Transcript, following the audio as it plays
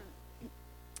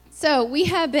So we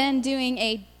have been doing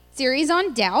a series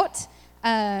on doubt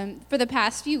for the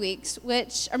past few weeks,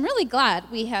 which I'm really glad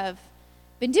we have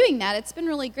been doing that. It's been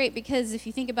really great because if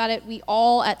you think about it, we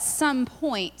all at some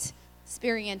point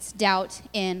experience doubt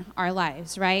in our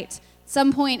lives, right?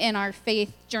 Some point in our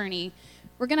faith journey,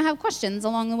 we're going to have questions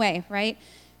along the way, right?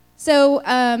 So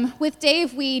with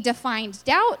Dave, we defined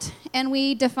doubt and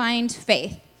we defined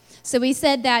faith. So we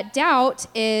said that doubt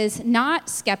is not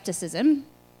skepticism,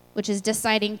 which is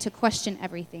deciding to question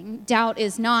everything. Doubt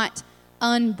is not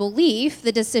unbelief,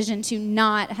 the decision to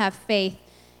not have faith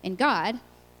in God,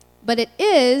 but it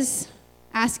is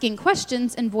asking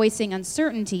questions and voicing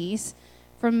uncertainties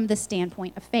from the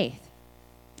standpoint of faith.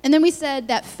 And then we said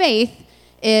that faith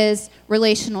is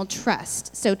relational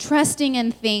trust. So trusting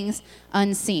in things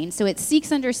unseen. So it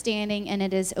seeks understanding and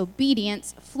it is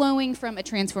obedience flowing from a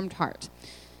transformed heart.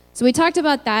 So we talked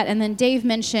about that, and then Dave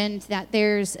mentioned that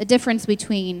there's a difference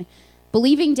between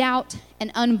believing doubt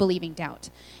and unbelieving doubt.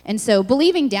 And so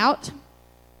believing doubt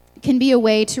can be a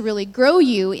way to really grow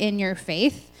you in your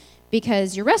faith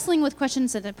because you're wrestling with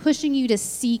questions that are pushing you to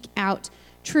seek out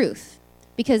truth,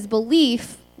 because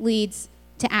belief leads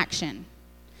to action.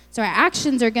 So our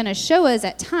actions are going to show us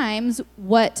at times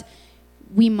what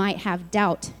we might have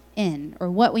doubt in,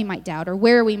 or what we might doubt, or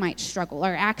where we might struggle.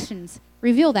 Our actions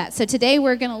reveal that. So today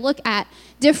we're going to look at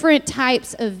different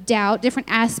types of doubt, different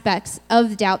aspects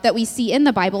of doubt that we see in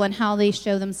the Bible and how they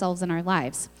show themselves in our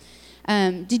lives.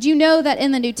 Did you know that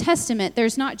in the New Testament,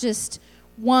 there's not just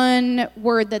one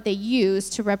word that they use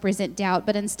to represent doubt,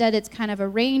 but instead it's kind of a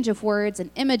range of words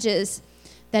and images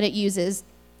that it uses.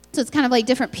 So it's kind of like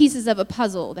different pieces of a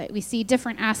puzzle that we see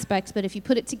different aspects, but if you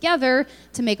put it together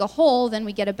to make a whole, then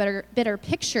we get a better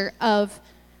picture of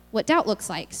what doubt looks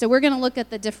like. So we're going to look at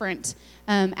the different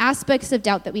aspects of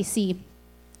doubt that we see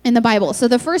in the Bible. So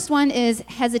the first one is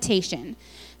hesitation.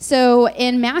 So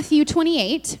in Matthew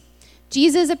 28,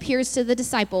 Jesus appears to the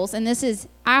disciples, and this is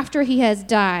after he has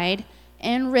died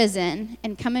and risen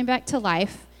and coming back to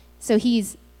life. So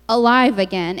he's alive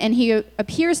again, and he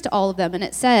appears to all of them, and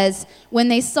it says, when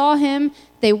they saw him,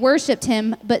 they worshiped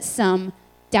him, but some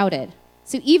doubted.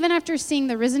 So even after seeing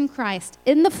the risen Christ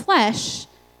in the flesh,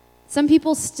 some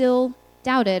people still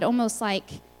doubted, almost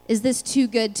like, is this too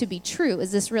good to be true?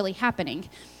 Is this really happening?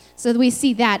 So we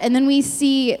see that. And then we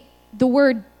see the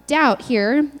word doubt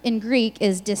here in Greek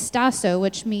is distasso,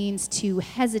 which means to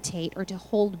hesitate or to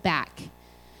hold back.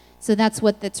 So that's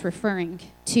what that's referring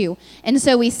to. And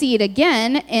so we see it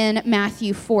again in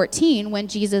Matthew 14 when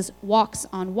Jesus walks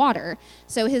on water.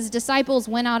 So his disciples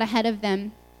went out ahead of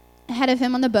him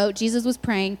on the boat. Jesus was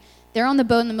praying. They're on the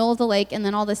boat in the middle of the lake, and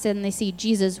then all of a sudden they see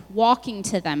Jesus walking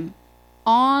to them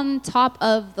on top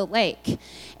of the lake.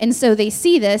 And so they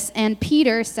see this, and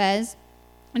Peter says,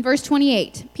 in verse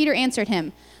 28, Peter answered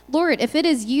him, Lord, if it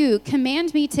is you,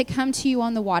 command me to come to you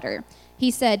on the water. He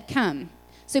said, come.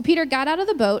 So Peter got out of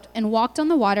the boat and walked on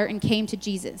the water and came to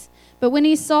Jesus. But when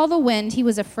he saw the wind, he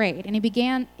was afraid, and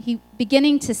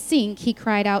beginning to sink, he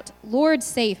cried out, Lord,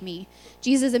 save me.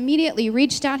 Jesus immediately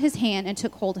reached out his hand and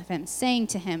took hold of him, saying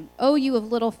to him, O you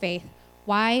of little faith,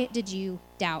 why did you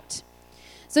doubt?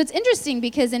 So it's interesting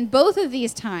because in both of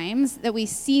these times that we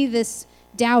see this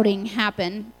doubting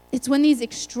happen, it's when these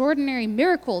extraordinary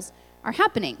miracles are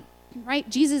happening, right?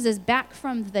 Jesus is back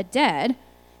from the dead,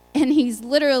 and he's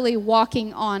literally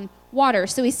walking on water.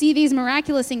 So we see these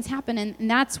miraculous things happen, and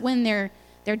that's when they're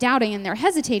doubting and they're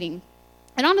hesitating.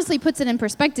 It honestly puts it in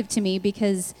perspective to me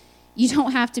because you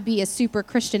don't have to be a super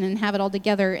Christian and have it all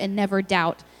together and never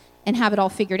doubt and have it all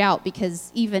figured out,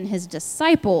 because even his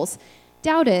disciples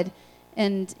doubted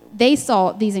and they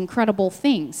saw these incredible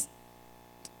things.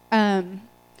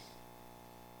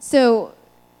 So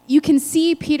you can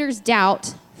see Peter's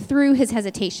doubt through his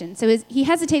hesitation. So he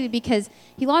hesitated because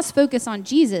he lost focus on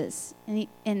Jesus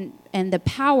and the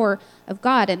power of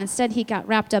God, and instead he got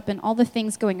wrapped up in all the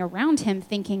things going around him,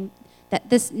 thinking that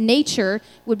this nature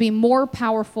would be more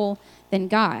powerful than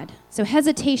God. So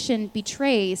hesitation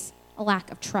betrays a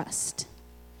lack of trust.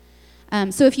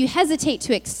 So if you hesitate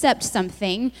to accept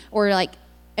something, or like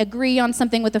agree on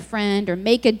something with a friend, or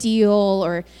make a deal,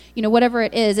 or whatever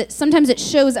it is, sometimes it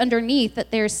shows underneath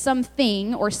that there's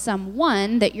something or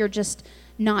someone that you're just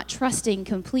not trusting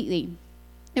completely.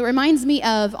 It reminds me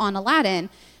of on Aladdin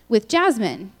with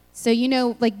Jasmine. So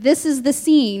this is the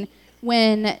scene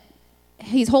when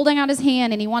he's holding out his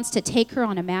hand and he wants to take her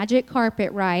on a magic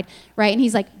carpet ride, right? And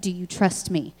he's like, do you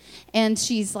trust me? And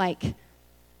she's like,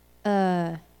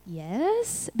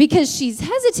 Yes, because she's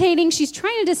hesitating. She's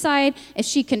trying to decide if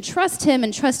she can trust him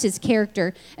and trust his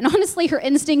character. And honestly, her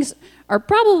instincts are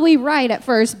probably right at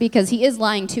first because he is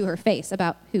lying to her face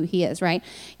about who he is, right?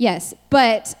 Yes,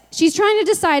 but she's trying to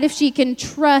decide if she can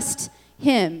trust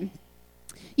him.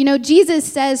 You know,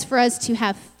 Jesus says for us to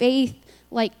have faith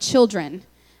like children.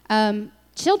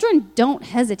 Children don't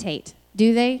hesitate,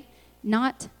 do they?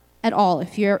 Not at all.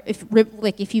 If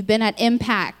you've been at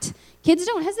Impact, kids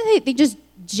don't hesitate. They just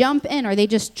jump in, or they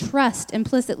just trust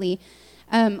implicitly.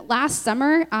 Last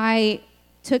summer, I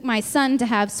took my son to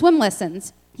have swim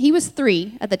lessons. He was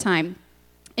 3 at the time.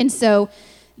 And so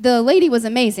the lady was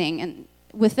amazing, and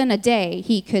within a day,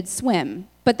 he could swim.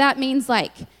 But that means,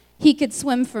 like, he could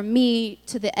swim from me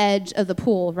to the edge of the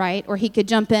pool, right? Or he could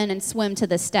jump in and swim to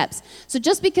the steps. So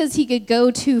just because he could go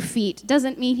 2 feet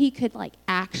doesn't mean he could, like,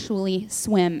 actually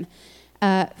swim.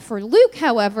 For Luke,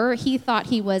 however, he thought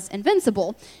he was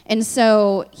invincible. And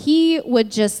so he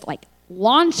would just, like,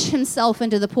 launch himself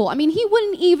into the pool. I mean, he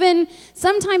wouldn't even,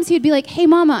 sometimes he'd be like, hey,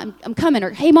 Mama, I'm coming,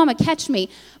 or hey, Mama, catch me.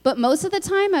 But most of the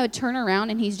time, I would turn around,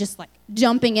 and he's just, like,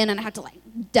 jumping in, and I have to, like,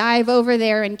 dive over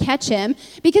there and catch him,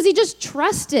 because he just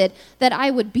trusted that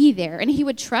I would be there, and he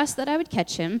would trust that I would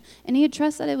catch him, and he would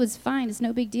trust that it was fine. It's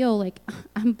no big deal. Like,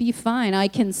 I'll be fine. I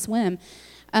can swim.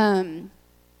 And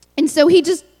so he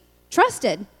just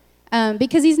trusted.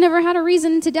 Because he's never had a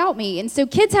reason to doubt me. And so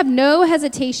kids have no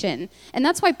hesitation. And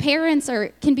that's why parents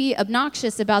can be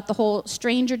obnoxious about the whole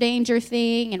stranger danger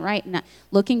thing and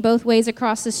looking both ways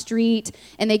across the street.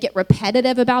 And they get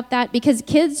repetitive about that because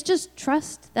kids just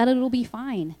trust that it'll be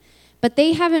fine. But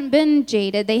they haven't been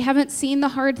jaded. They haven't seen the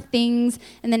hard things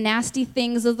and the nasty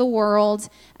things of the world.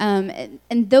 And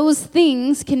those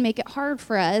things can make it hard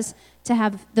for us to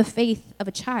have the faith of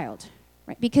a child.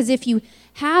 Right? Because if you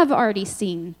have already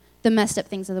seen the messed up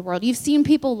things of the world. You've seen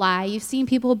people lie. You've seen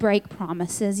people break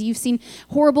promises. You've seen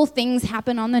horrible things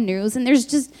happen on the news. And there's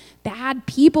just bad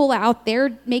people out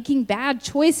there making bad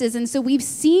choices. And so we've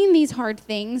seen these hard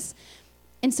things.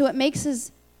 And so it makes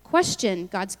us question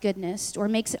God's goodness, or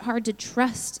makes it hard to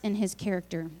trust in his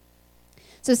character.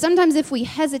 So sometimes if we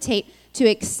hesitate to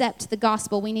accept the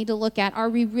gospel, we need to look at, are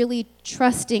we really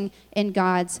trusting in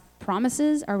God's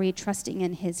promises? Are we trusting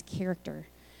in his character?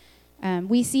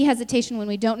 We see hesitation when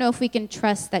we don't know if we can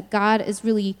trust that God is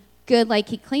really good like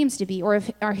he claims to be, or if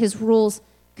are his rules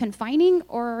confining,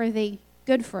 or are they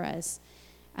good for us?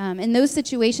 In those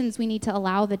situations, we need to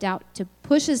allow the doubt to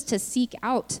push us to seek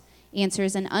out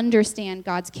answers and understand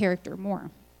God's character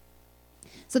more.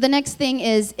 So the next thing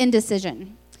is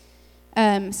indecision.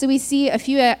 So we see a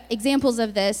few examples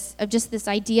of this, of just this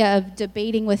idea of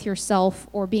debating with yourself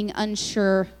or being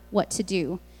unsure what to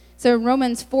do. So in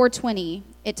Romans 4:20,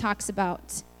 it talks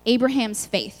about Abraham's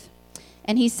faith.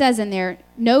 And he says in there,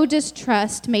 no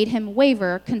distrust made him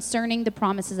waver concerning the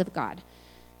promises of God.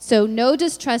 So no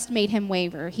distrust made him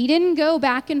waver. He didn't go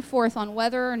back and forth on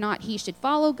whether or not he should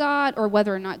follow God or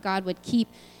whether or not God would keep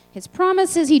his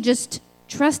promises. He just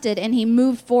trusted, and he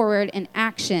moved forward in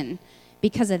action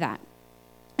because of that.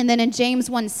 And then in James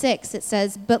 1:6, it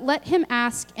says, but let him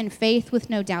ask in faith with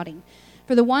no doubting.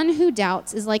 For the one who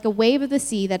doubts is like a wave of the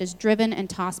sea that is driven and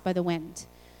tossed by the wind.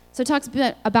 So it talks a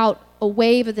bit about a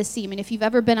wave of the sea. I mean, if you've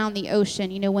ever been on the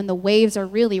ocean, you know, when the waves are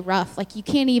really rough, like you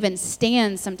can't even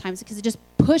stand sometimes because it just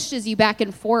pushes you back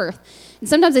and forth. And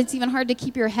sometimes it's even hard to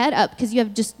keep your head up because you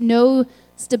have just no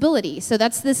stability. So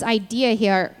that's this idea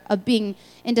here of being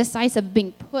indecisive,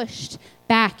 being pushed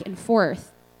back and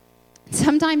forth.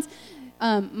 Sometimes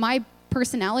my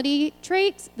personality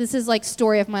traits, this is like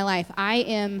story of my life. I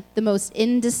am the most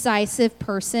indecisive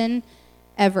person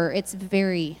ever. It's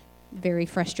very, very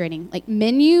frustrating. Like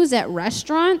menus at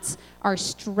restaurants are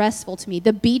stressful to me.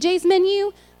 The BJ's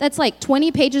menu, that's like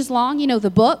 20 pages long, you know, the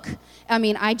book. I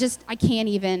mean, I can't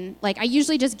even, like, I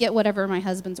usually just get whatever my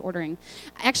husband's ordering.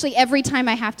 Actually, every time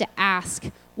I have to ask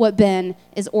what Ben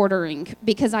is ordering,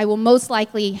 because I will most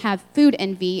likely have food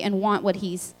envy and want what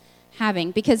he's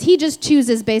having, because he just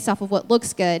chooses based off of what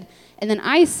looks good, and then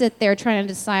I sit there trying to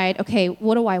decide, okay,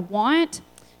 what do I want,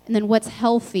 and then what's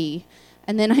healthy,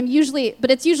 and then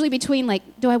it's usually between, like,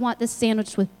 do I want this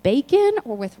sandwich with bacon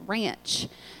or with ranch,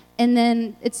 and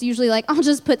then it's usually like, I'll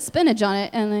just put spinach on it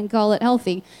and then call it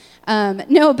healthy.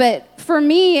 No, but for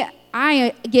me,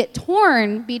 I get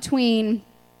torn between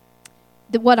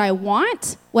what I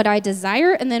want, what I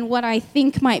desire, and then what I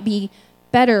think might be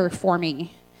better for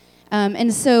me.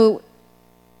 And so,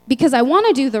 because I want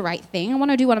to do the right thing, I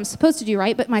want to do what I'm supposed to do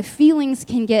right, but my feelings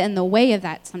can get in the way of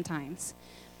that sometimes.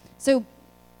 So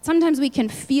sometimes we can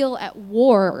feel at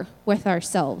war with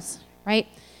ourselves, right?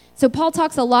 So Paul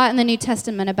talks a lot in the New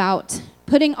Testament about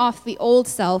putting off the old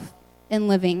self in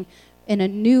living in a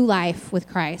new life with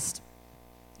Christ.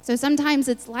 So sometimes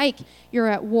it's like you're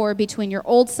at war between your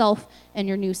old self and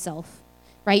your new self,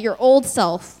 right? Your old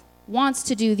self wants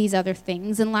to do these other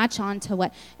things and latch on to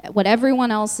what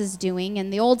everyone else is doing,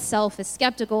 and the old self is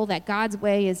skeptical that God's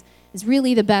way is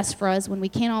really the best for us when we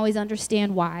can't always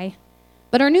understand why.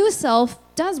 But our new self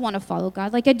does want to follow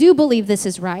God. Like, I do believe this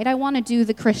is right. I want to do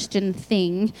the Christian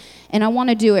thing, and I want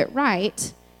to do it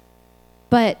right.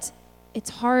 But it's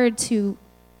hard to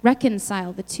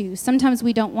reconcile the two. Sometimes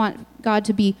we don't want God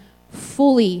to be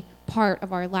fully part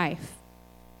of our life.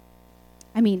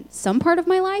 I mean, some part of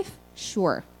my life,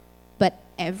 sure. But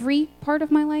every part of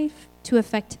my life to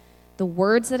affect the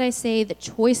words that I say, the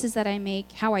choices that I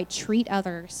make, how I treat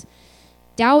others.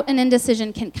 Doubt and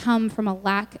indecision can come from a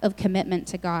lack of commitment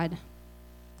to God.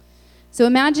 So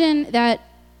imagine that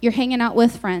you're hanging out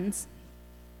with friends.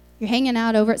 You're hanging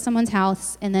out over at someone's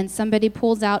house, and then somebody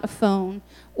pulls out a phone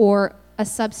or a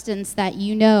substance that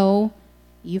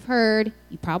you've heard,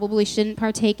 you probably shouldn't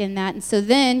partake in that. And so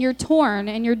then you're torn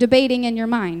and you're debating in your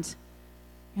mind.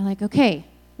 You're like, okay,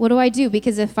 what do I do?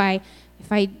 Because if I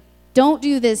don't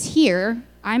do this here,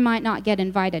 I might not get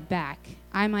invited back.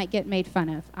 I might get made fun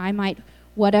of.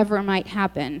 Whatever might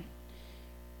happen.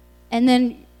 And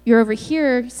then you're over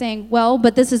here saying, well,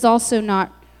 but this is also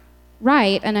not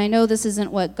right, and I know this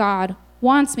isn't what God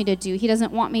wants me to do. He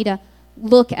doesn't want me to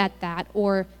look at that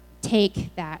or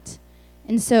take that.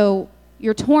 And so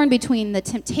you're torn between the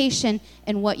temptation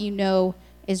and what you know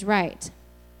is right.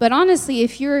 But honestly,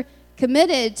 if you're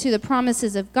committed to the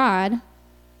promises of God,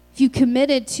 if you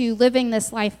committed to living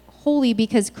this life holy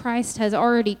because Christ has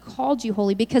already called you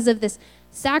holy, because of this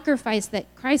sacrifice that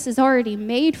Christ has already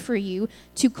made for you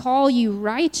to call you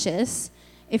righteous,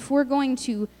 if we're going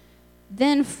to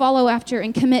then follow after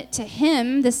and commit to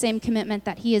Him the same commitment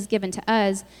that He has given to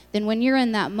us, then when you're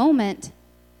in that moment,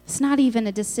 it's not even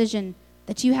a decision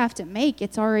that you have to make.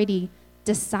 It's already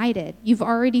decided. You've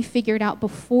already figured out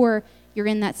before you're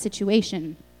in that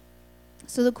situation.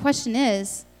 So the question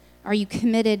is, are you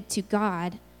committed to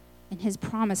God and His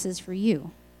promises for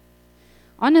you?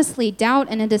 Honestly, doubt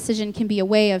and indecision can be a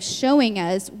way of showing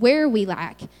us where we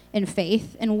lack in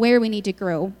faith and where we need to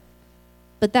grow.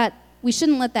 But that we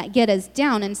shouldn't let that get us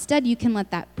down. Instead, you can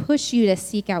let that push you to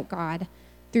seek out God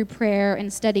through prayer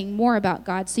and studying more about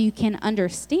God so you can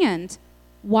understand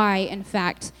why, in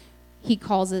fact, He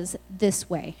calls us this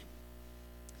way.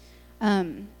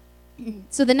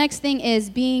 So the next thing is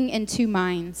being in two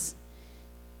minds.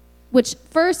 Which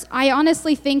first, I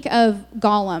honestly think of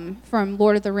Gollum from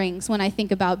Lord of the Rings when I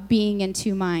think about being in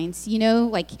two minds. You know,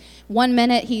 like 1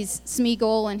 minute he's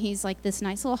Smeagol and he's like this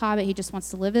nice little hobbit. He just wants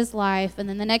to live his life. And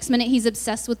then the next minute he's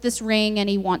obsessed with this ring and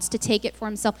he wants to take it for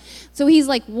himself. So he's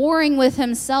like warring with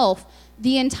himself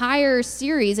the entire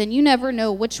series, and you never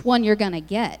know which one you're going to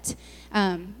get.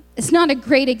 It's not a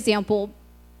great example,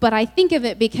 but I think of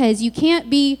it because you can't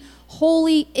be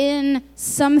wholly in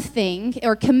something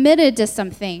or committed to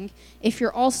something if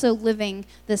you're also living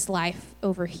this life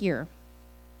over here.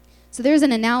 So there's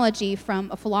an analogy from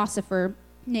a philosopher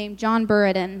named John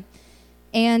Buridan.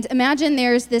 And imagine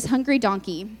there's this hungry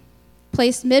donkey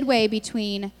placed midway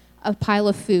between a pile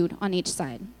of food on each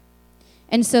side.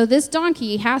 And so this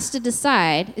donkey has to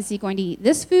decide, is he going to eat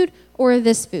this food or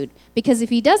this food? Because if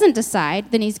he doesn't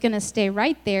decide, then he's going to stay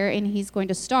right there and he's going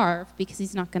to starve because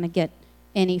he's not going to get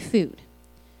any food.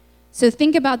 So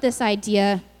think about this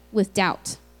idea with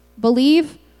doubt.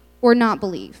 Believe or not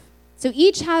believe. So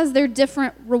each has their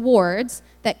different rewards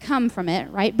that come from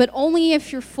it, right? But only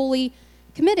if you're fully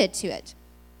committed to it.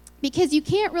 Because you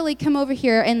can't really come over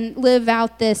here and live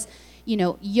out this,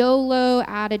 YOLO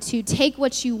attitude. Take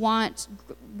what you want,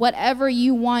 whatever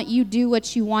you want, you do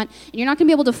what you want. And you're not going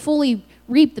to be able to fully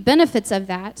reap the benefits of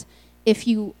that if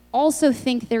you also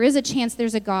think there is a chance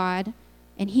there's a God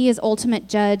and He is ultimate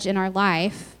judge in our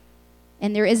life,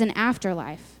 and there is an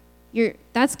afterlife.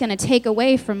 That's going to take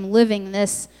away from living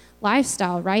this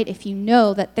lifestyle, right? If you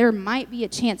know that there might be a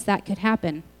chance that could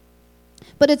happen.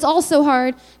 But it's also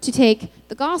hard to take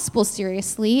the gospel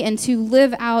seriously and to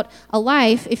live out a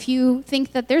life if you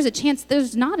think that there's a chance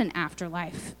there's not an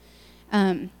afterlife.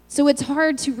 So it's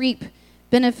hard to reap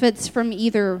benefits from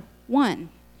either one.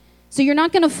 So you're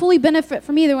not going to fully benefit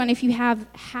from either one if you have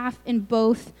half in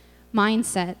both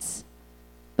mindsets.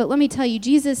 But let me tell you,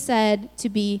 Jesus said to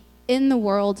be in the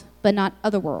world, but not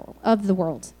of the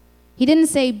world. He didn't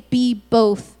say be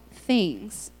both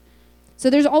things. So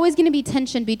there's always going to be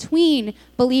tension between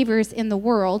believers in the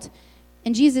world.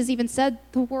 And Jesus even said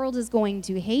the world is going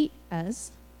to hate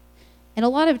us. And a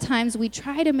lot of times we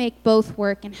try to make both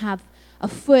work and have a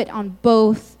foot on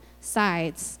both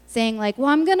sides, saying like, well,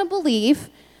 I'm going to believe,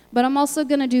 but I'm also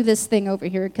going to do this thing over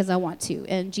here because I want to.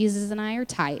 And Jesus and I are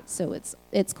tight, so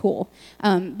it's cool.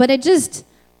 But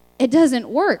it doesn't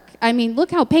work. I mean,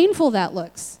 look how painful that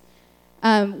looks.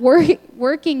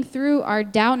 Working through our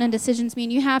doubt and indecisions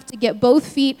mean you have to get both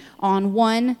feet on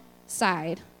one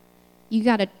side. You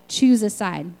got to choose a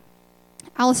side.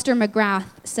 Alistair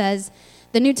McGrath says,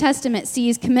 the New Testament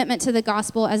sees commitment to the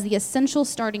gospel as the essential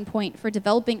starting point for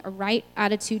developing a right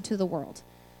attitude to the world.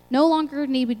 No longer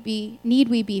need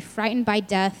we be frightened by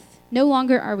death. No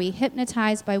longer are we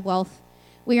hypnotized by wealth.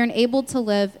 We are enabled to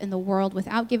live in the world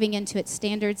without giving in to its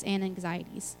standards and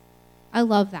anxieties. I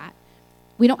love that.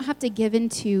 We don't have to give in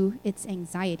to its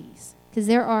anxieties because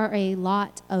there are a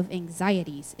lot of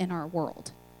anxieties in our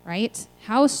world, right?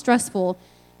 How stressful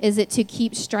is it to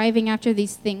keep striving after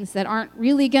these things that aren't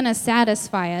really going to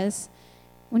satisfy us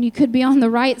when you could be on the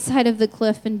right side of the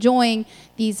cliff enjoying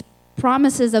these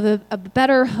promises of a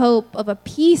better hope, of a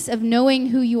peace of knowing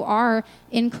who you are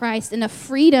in Christ, and a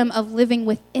freedom of living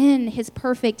within his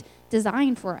perfect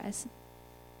design for us.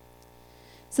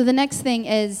 So the next thing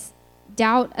is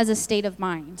doubt as a state of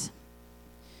mind.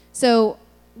 So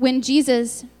when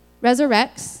Jesus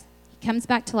resurrects, he comes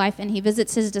back to life and he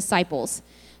visits his disciples.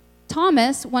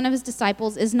 Thomas, one of his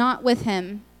disciples, is not with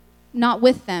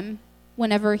them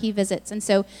whenever he visits. And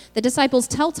so the disciples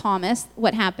tell Thomas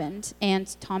what happened,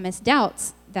 and Thomas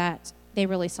doubts that they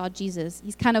really saw Jesus.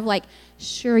 He's kind of like,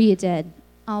 sure you did.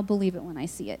 I'll believe it when I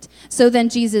see it. So then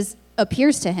Jesus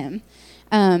appears to him,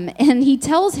 and he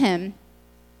tells him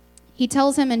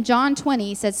in John 20,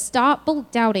 he says, stop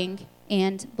doubting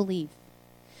and believe.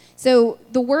 So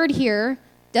the word here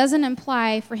doesn't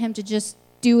imply for him to just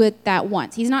do it that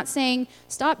once. He's not saying,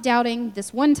 stop doubting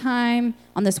this one time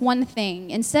on this one thing.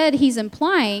 Instead, he's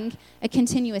implying a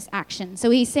continuous action.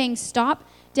 So he's saying, stop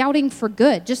doubting for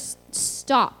good. Just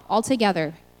stop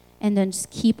altogether and then just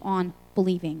keep on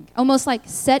believing. Almost like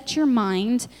set your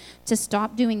mind to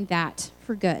stop doing that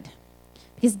for good.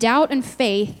 Because doubt and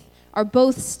faith are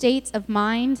both states of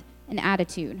mind and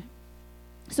attitude.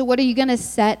 So what are you going to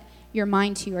set your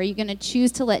mind to? Are you going to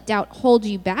choose to let doubt hold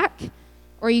you back?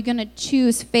 Or are you going to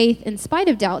choose faith in spite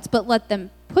of doubts, but let them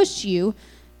push you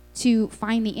to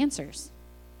find the answers?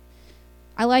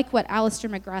 I like what Alistair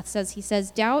McGrath says. He says,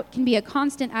 doubt can be a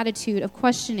constant attitude of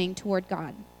questioning toward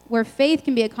God, where faith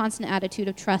can be a constant attitude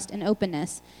of trust and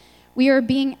openness. We are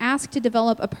being asked to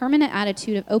develop a permanent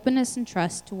attitude of openness and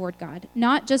trust toward God,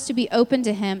 not just to be open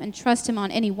to him and trust him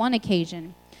on any one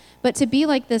occasion, but to be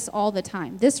like this all the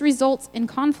time. This results in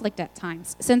conflict at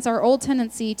times, since our old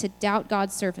tendency to doubt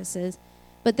God's surfaces,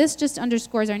 but this just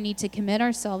underscores our need to commit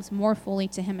ourselves more fully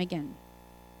to him again.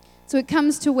 So it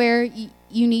comes to where you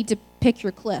need to pick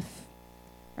your cliff,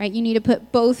 right? You need to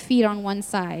put both feet on one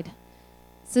side.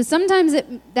 So sometimes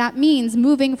that means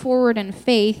moving forward in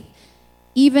faith,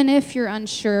 even if you're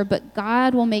unsure, but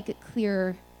God will make it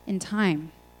clearer in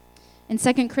time. In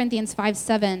 2 Corinthians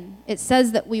 5:7, it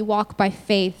says that we walk by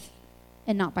faith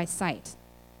and not by sight.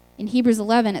 In Hebrews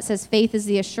 11, it says faith is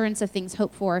the assurance of things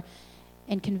hoped for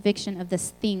and conviction of the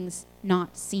things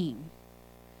not seen.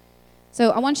 So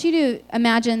I want you to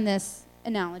imagine this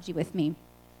analogy with me.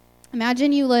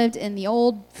 Imagine you lived in the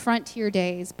old frontier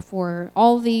days before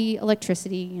all the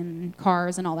electricity and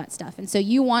cars and all that stuff. And so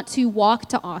you want to walk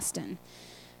to Austin.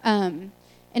 And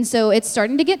so it's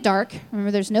starting to get dark.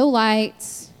 Remember, there's no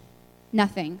lights,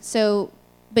 nothing.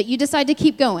 But you decide to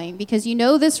keep going because you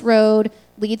know this road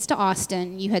leads to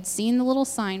Austin. You had seen the little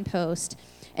signpost.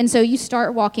 And so you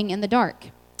start walking in the dark.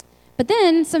 But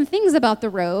then some things about the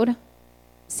road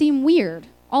seem weird.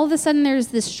 All of a sudden there's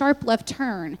this sharp left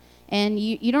turn, and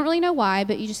you don't really know why,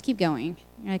 but you just keep going.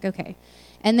 You're like, okay.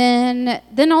 And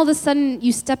then all of a sudden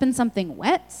you step in something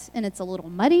wet, and it's a little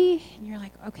muddy, and you're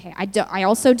like, okay, I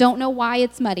also don't know why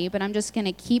it's muddy, but I'm just going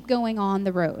to keep going on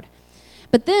the road.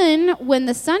 But then when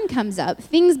the sun comes up,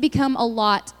 things become a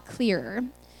lot clearer.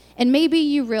 And maybe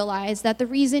you realize that the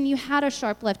reason you had a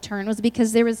sharp left turn was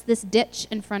because there was this ditch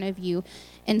in front of you,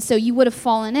 and so you would have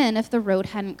fallen in if the road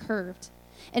hadn't curved.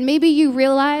 And maybe you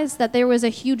realize that there was a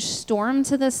huge storm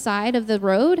to the side of the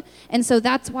road, and so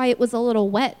that's why it was a little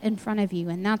wet in front of you,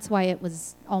 and that's why it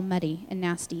was all muddy and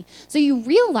nasty. So you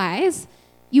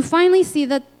finally see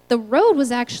that the road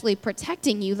was actually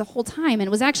protecting you the whole time, and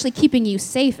it was actually keeping you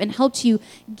safe and helped you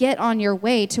get on your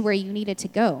way to where you needed to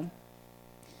go.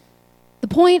 The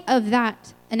point of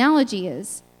that analogy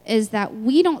is that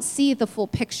we don't see the full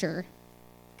picture.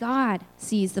 God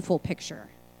sees the full picture.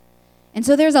 And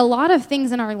so there's a lot of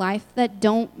things in our life that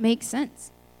don't make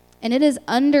sense. And it is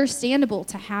understandable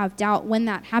to have doubt when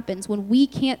that happens, when we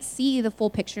can't see the full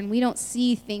picture and we don't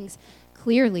see things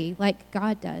clearly like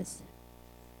God does.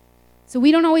 So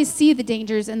we don't always see the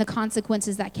dangers and the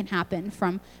consequences that can happen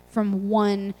from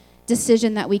one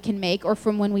decision that we can make or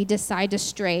from when we decide to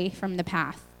stray from the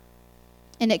path.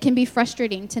 And it can be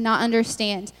frustrating to not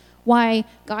understand why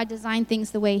God designed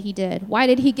things the way he did. Why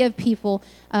did he give people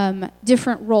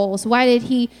different roles? Why did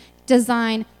he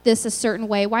design this a certain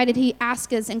way? Why did he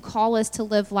ask us and call us to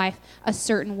live life a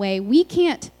certain way? We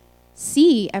can't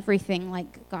see everything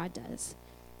like God does.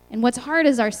 And what's hard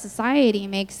is our society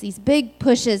makes these big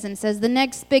pushes and says the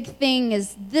next big thing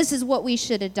is this is what we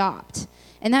should adopt.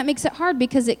 And that makes it hard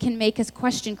because it can make us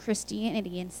question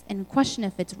Christianity and question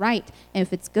if it's right and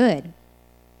if it's good.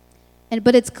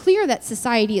 But it's clear that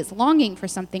society is longing for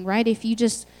something, right? If you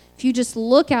just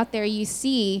look out there, you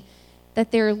see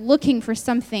that they're looking for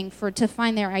something to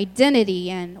find their identity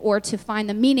or to find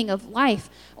the meaning of life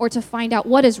or to find out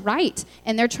what is right.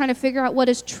 And they're trying to figure out what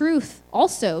is truth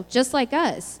also, just like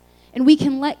us. And we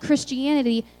can let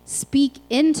Christianity speak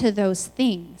into those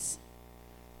things.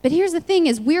 But here's the thing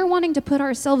is we're wanting to put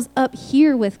ourselves up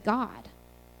here with God.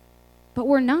 But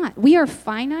we're not. We are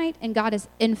finite and God is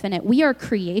infinite. We are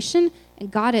creation and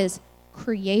God is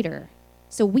creator.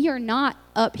 So we are not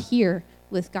up here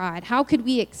with God. How could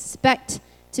we expect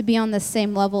to be on the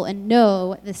same level and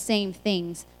know the same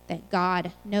things that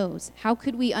God knows? How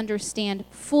could we understand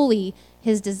fully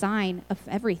his design of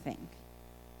everything?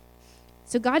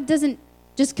 So God doesn't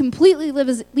just completely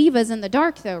leave us in the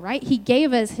dark though, right? He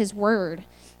gave us his word.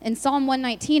 In Psalm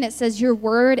 119, it says, your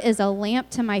word is a lamp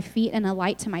to my feet and a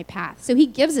light to my path. So he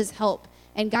gives us help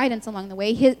and guidance along the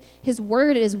way. His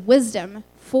word is wisdom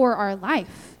for our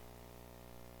life.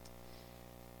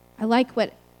 I like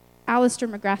what Alistair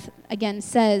McGrath again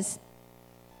says.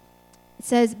 It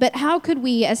says, but how could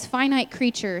we as finite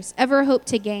creatures ever hope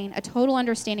to gain a total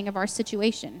understanding of our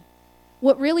situation?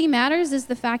 What really matters is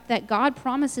the fact that God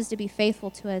promises to be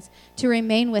faithful to us, to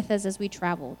remain with us as we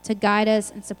travel, to guide us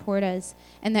and support us,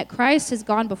 and that Christ has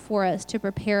gone before us to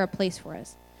prepare a place for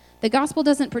us. The gospel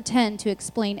doesn't pretend to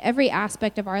explain every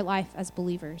aspect of our life as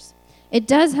believers. It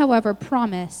does, however,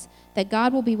 promise that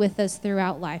God will be with us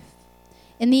throughout life.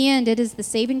 In the end, it is the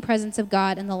saving presence of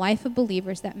God in the life of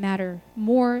believers that matter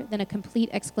more than a complete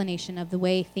explanation of the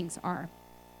way things are.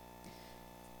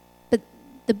 But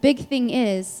the big thing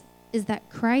is that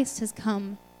Christ has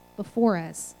come before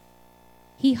us.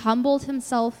 He humbled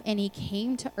himself and he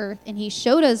came to earth and he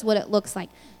showed us what it looks like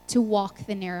to walk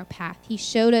the narrow path. He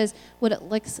showed us what it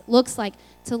looks like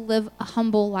to live a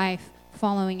humble life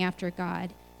following after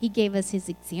God. He gave us his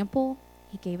example,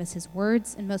 he gave us his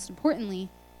words, and most importantly,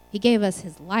 he gave us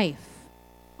his life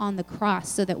on the cross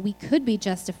so that we could be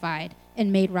justified and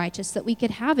made righteous, so that we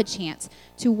could have a chance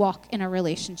to walk in a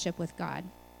relationship with God.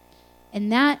 And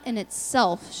that in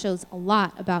itself shows a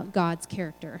lot about God's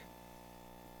character.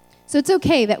 So it's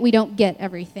okay that we don't get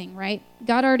everything, right?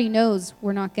 God already knows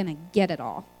we're not going to get it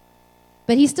all.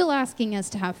 But he's still asking us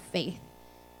to have faith.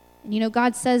 And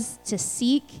God says to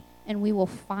seek and we will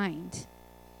find.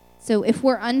 So if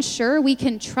we're unsure, we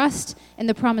can trust in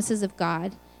the promises of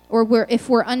God. Or if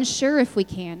we're unsure if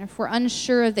we're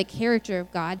unsure of the character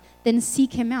of God, then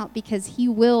seek him out because he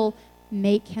will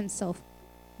make himself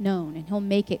known and he'll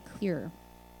make it clearer.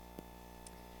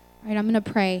 All right, I'm going to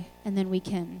pray and then we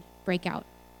can break out.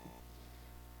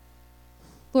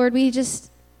 Lord, we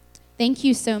just thank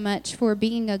you so much for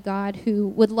being a God who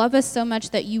would love us so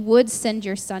much that you would send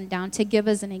your son down to give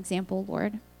us an example,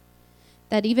 Lord.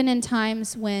 That even in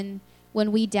times when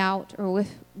we doubt or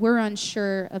if we're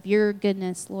unsure of your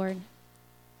goodness, Lord,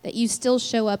 that you still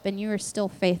show up and you are still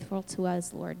faithful to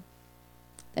us, Lord.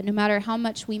 That no matter how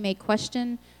much we may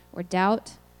question or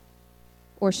doubt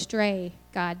or stray,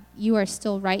 God, you are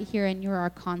still right here and you're our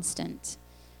constant.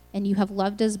 And you have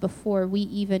loved us before we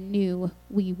even knew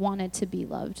we wanted to be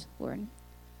loved, Lord.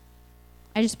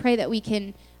 I just pray that we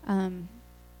can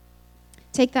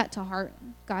take that to heart,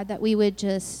 God, that we would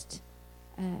just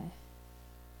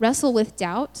wrestle with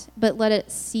doubt, but let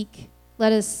us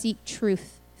seek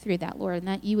truth through that, Lord, and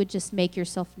that you would just make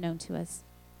yourself known to us.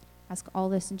 I ask all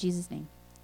this in Jesus' name.